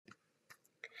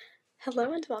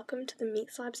Hello and welcome to the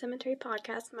Meat Slab Cemetery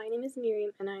podcast. My name is Miriam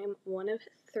and I am one of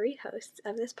 3 hosts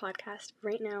of this podcast.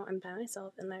 Right now I'm by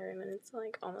myself in my room and it's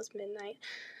like almost midnight,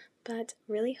 but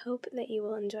really hope that you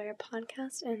will enjoy our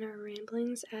podcast and our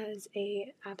ramblings as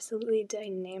a absolutely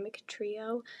dynamic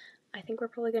trio. I think we're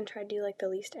probably going to try to do like the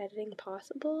least editing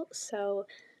possible, so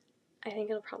I think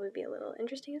it'll probably be a little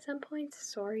interesting at some points.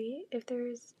 Sorry if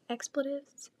there's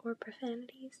expletives or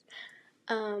profanities.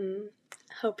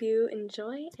 Hope you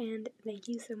enjoy, and thank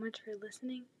you so much for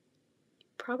listening.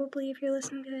 Probably, if you're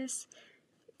listening to this,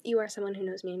 you are someone who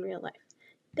knows me in real life.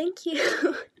 Thank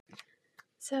you!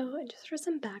 So, just for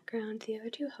some background, the other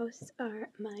 2 hosts are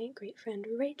my great friend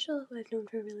Rachel, who I've known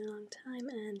for a really long time,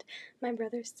 and my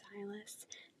brother Silas.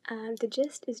 The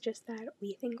gist is just that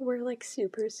we think we're like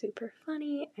super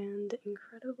funny and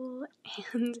incredible,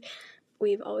 and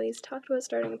we've always talked about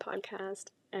starting a podcast,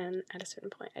 and at a certain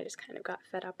point I just kind of got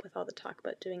fed up with all the talk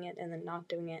about doing it and then not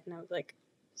doing it, and I was like,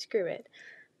 screw it,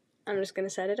 I'm just gonna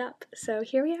set it up. So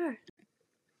here we are.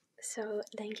 So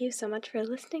thank you so much for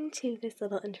listening to this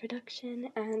little introduction,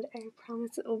 and I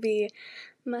promise it will be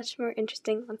much more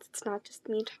interesting once it's not just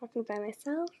me talking by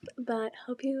myself, but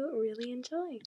hope you really enjoy.